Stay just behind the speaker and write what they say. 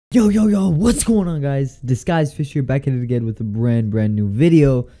Yo, what's going on, guys? Disguised Fish here, back at it again with a brand new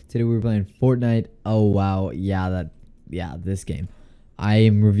video. Today we're playing Fortnite. Oh wow, yeah, this game. I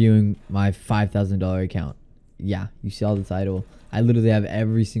am reviewing my $5,000 account. Yeah, you saw the title. I literally have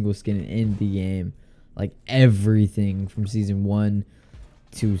every single skin in the game, like everything from season 1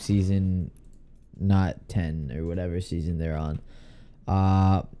 to season not 10 or whatever season they're on.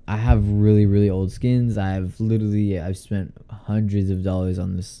 I have really old skins. I've spent hundreds of dollars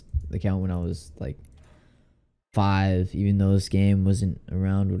on this account when I was like 5, even though this game wasn't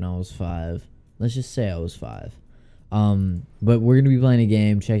around when I was 5. Let's just say I was 5. But we're gonna be playing a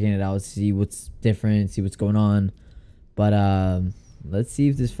game, checking it out, see what's different, see what's going on. But let's see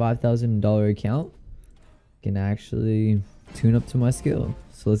if this $5,000 account can actually tune up to my skill.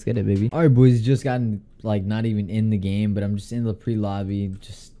 So let's get it, baby. All right, boys, just gotten like not even in the game, but I'm just in the pre-lobby,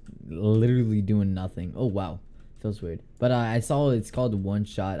 just literally doing nothing. Oh wow, feels weird. But I saw it's called one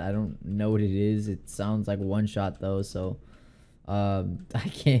shot. I don't know what it is. It sounds like one shot though, so I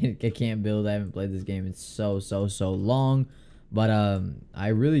can't build. I haven't played this game in so long. But I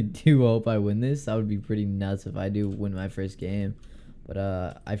really do hope I win this. That would be pretty nuts if I do win my first game. But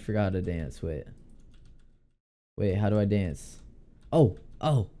I forgot to dance. Wait, how do I dance? Oh,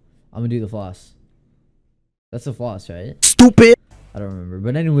 I'm gonna do the floss. That's a floss, right? Stupid. I don't remember.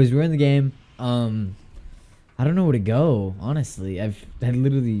 But anyways, we're in the game. I don't know where to go, honestly. I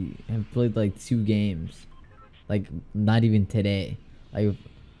literally have played like 2 games. Like not even today. Like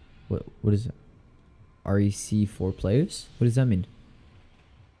what is it? REC 4 players? What does that mean?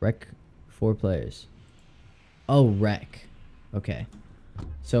 Rec 4 players. Oh, rec. Okay.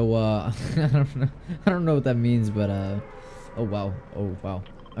 So I don't know what that means, but oh wow.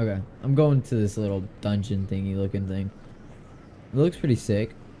 Okay, I'm going to this little dungeon thingy looking thing. It looks pretty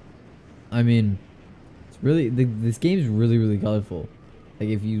sick. I mean, it's really this game's really colorful. Like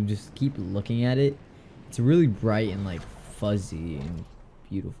if you just keep looking at it, it's really bright and like fuzzy and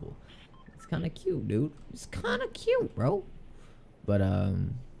beautiful. It's kind of cute, dude. It's kind of cute, bro. But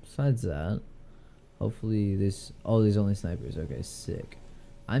besides that, hopefully there's only snipers. Okay, sick.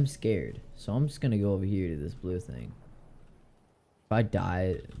 I'm scared, so I'm just gonna go over here to this blue thing. If I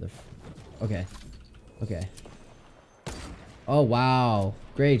die, okay. Oh wow,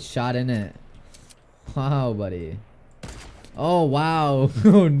 great shot in it. Wow, buddy. Oh wow.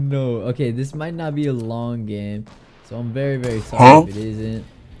 Oh no. Okay, this might not be a long game, so I'm very sorry if it isn't.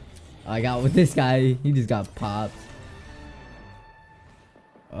 I got with this guy. He just got popped.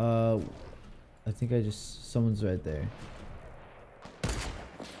 I think someone's right there.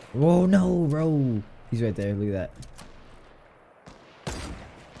 Whoa, no, bro. He's right there. Look at that.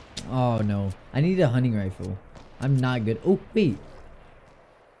 Oh no, I need a hunting rifle. I'm not good. Oh wait,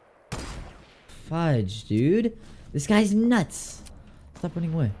 fudge, dude. This guy's nuts. Stop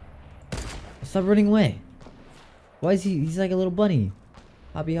running away. Stop running away. Why is he's like a little bunny.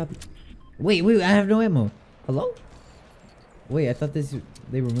 Hoppy. Wait, I have no ammo. Hello? Wait, I thought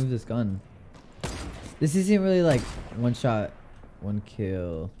they removed this gun. This isn't really like one shot, one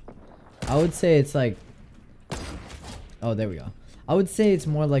kill. I would say it's like, oh, there we go. I would say it's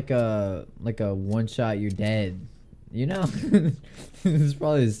more like a one shot, you're dead. You know? It's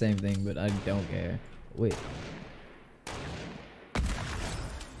probably the same thing, but I don't care. Wait.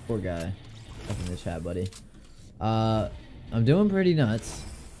 Poor guy. Up in the chat, buddy. I'm doing pretty nuts.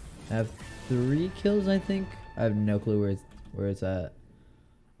 I have 3 kills, I think. I have no clue where it's at.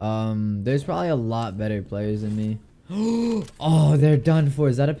 There's probably a lot better players than me. Oh, they're done for.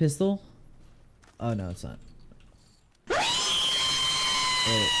 Is that a pistol? Oh no, it's not.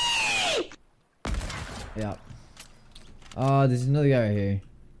 Wait. Yeah. Oh, there's another guy right here.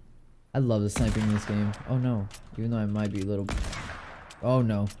 I love the sniping in this game. Oh no. Even though I might be a little... Oh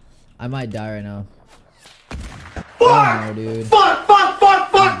no. I might die right now. Fuck! Oh no, dude. Fuck!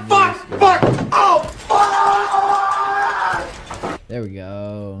 Oh, fuck! There we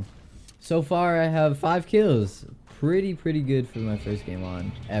go. So far, I have 5 kills. Pretty good for my first game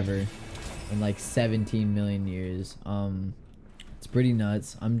on ever. In like 17 million years. It's pretty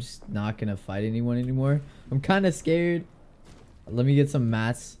nuts. I'm just not gonna fight anyone anymore. I'm kind of scared. Let me get some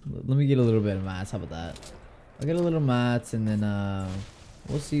mats. Let me get a little bit of mats. How about that? I'll get a little mats and then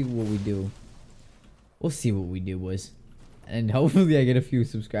we'll see what we do. We'll see what we do, boys. And hopefully I get a few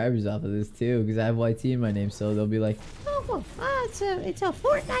subscribers off of this too, because I have YT in my name, so they'll be like, oh, it's a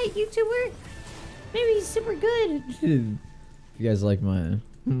Fortnite YouTuber. Maybe he's super good. If you guys like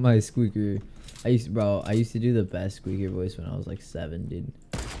my squeaker, I used to do the best squeaker voice when I was like 7, dude.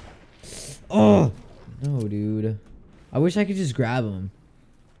 Oh no, dude. I wish I could just grab him.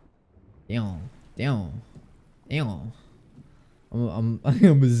 Damn. I'm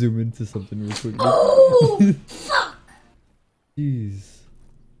gonna zoom into something real quick. Oh, fuck! Jeez.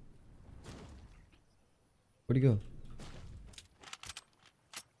 Where'd he go?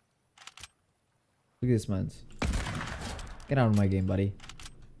 Look at this, mines. Get out of my game, buddy.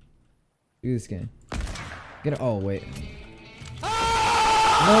 Look at this game. Get it. Oh, wait.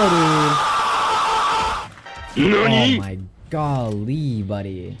 No, dude. Oh, my golly,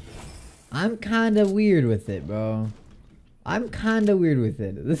 buddy. I'm kind of weird with it, bro. I'm kind of weird with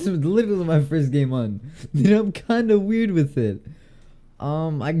it. This is literally my first game on. Dude, I'm kind of weird with it.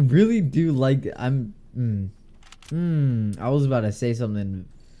 I really do like... I was about to say something.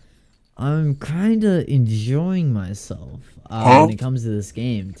 I'm kind of enjoying myself when it comes to this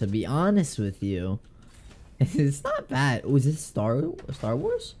game, to be honest with you. It's not bad. Was this Star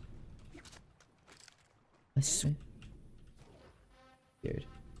Wars? I swear. Scared.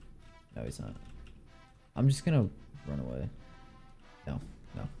 No, he's not. I'm just gonna run away. No.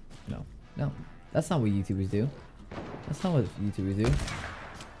 That's not what YouTubers do. That's not what YouTubers do.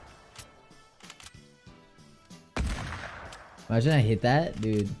 Imagine I hit that,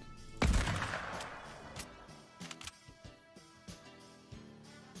 dude.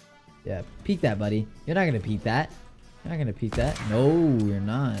 Yeah, peek that, buddy. You're not gonna peek that. You're not gonna peek that. No, you're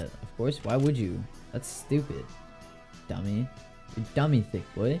not. Of course, why would you? That's stupid. Dummy. You're dummy thick,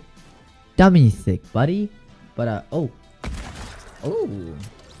 boy. Dummy thick, buddy. But, oh. Oh.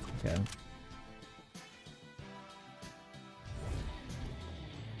 Okay.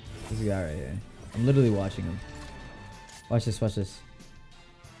 This guy right here. I'm literally watching him. Watch this, watch this.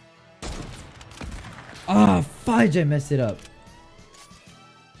 Ah, fudge, I messed it up.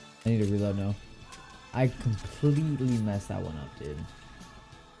 I need to reload now. I completely messed that one up, dude.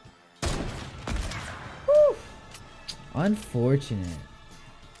 Whew. Unfortunate.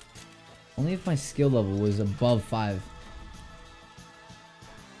 Only if my skill level was above 5.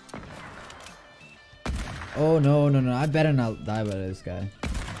 Oh, no. I better not die by this guy.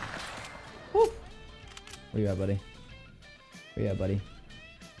 Whew. Where you at, buddy? Where you at, buddy?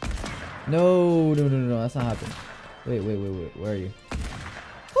 No. That's not happening. Wait. Where are you?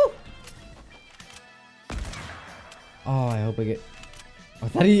 Whew. Oh, I hope I get... I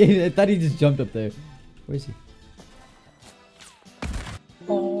thought he just jumped up there. Where is he?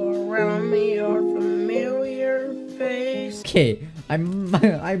 All around me are familiar face. Okay, I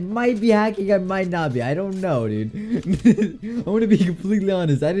might be hacking, I might not be. I don't know, dude. I want to be completely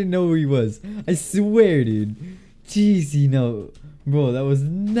honest. I didn't know who he was. I swear, dude. Jeez, you know. Bro, that was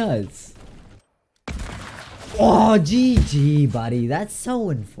nuts. Oh, GG, buddy. That's so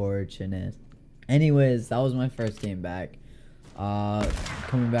unfortunate. Anyways, that was my first game back.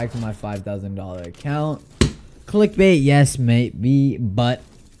 Coming back to my $5,000 account. Clickbait, yes, maybe, but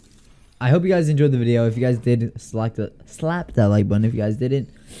I hope you guys enjoyed the video. If you guys did, slap that like button. If you guys didn't,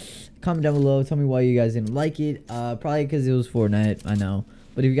 comment down below. Tell me why you guys didn't like it. Probably because it was Fortnite, I know.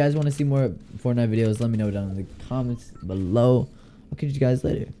 But if you guys want to see more Fortnite videos, let me know down in the comments below. I'll catch you guys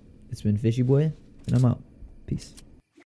later. It's been Fishy Boy, and I'm out. Peace.